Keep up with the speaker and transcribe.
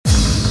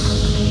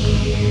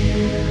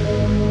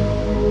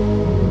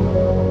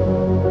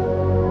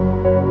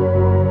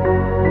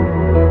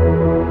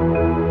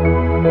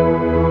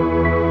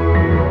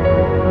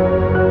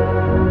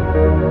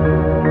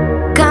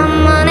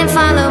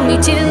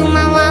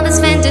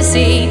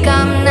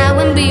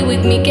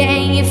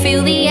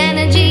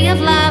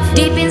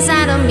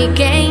me,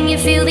 can you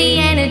feel the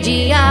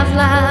energy of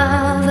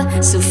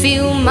love? So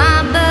feel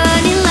my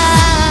burning love.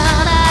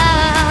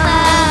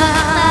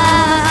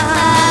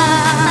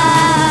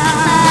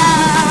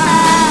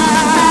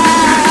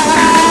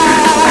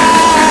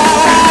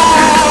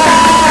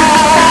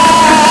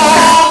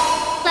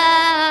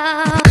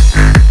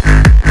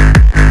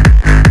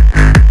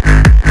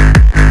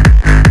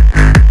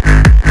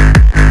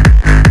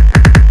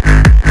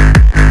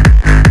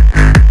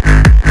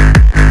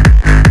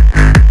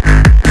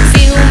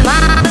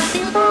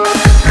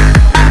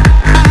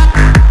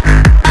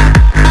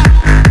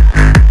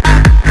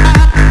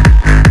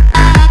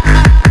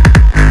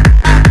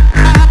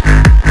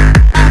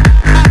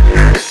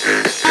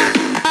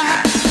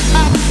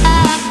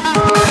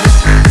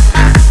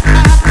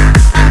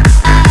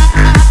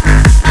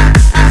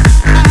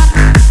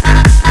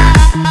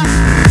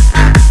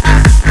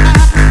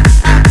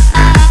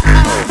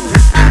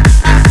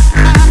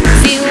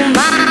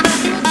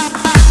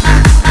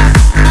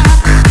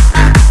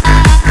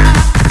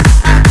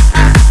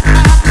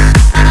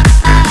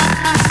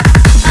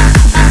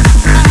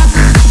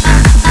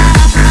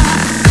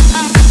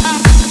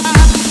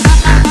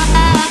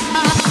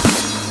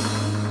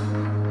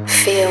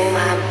 Feel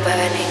my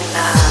burning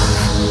love.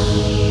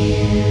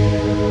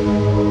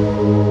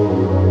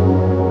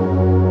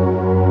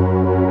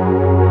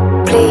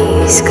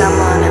 Please come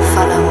on and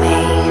follow me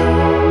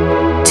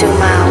to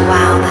my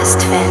wildest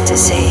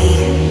fantasy.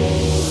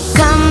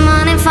 Come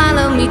on and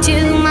follow me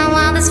to my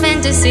wildest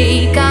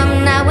fantasy.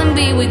 Come now and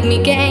be with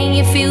me, can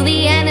you feel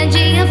the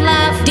energy of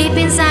love? Deep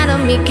inside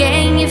of me,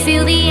 can you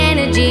feel the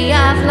energy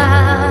of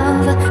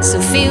love?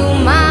 So feel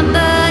my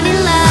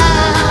burning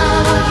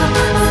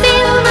love.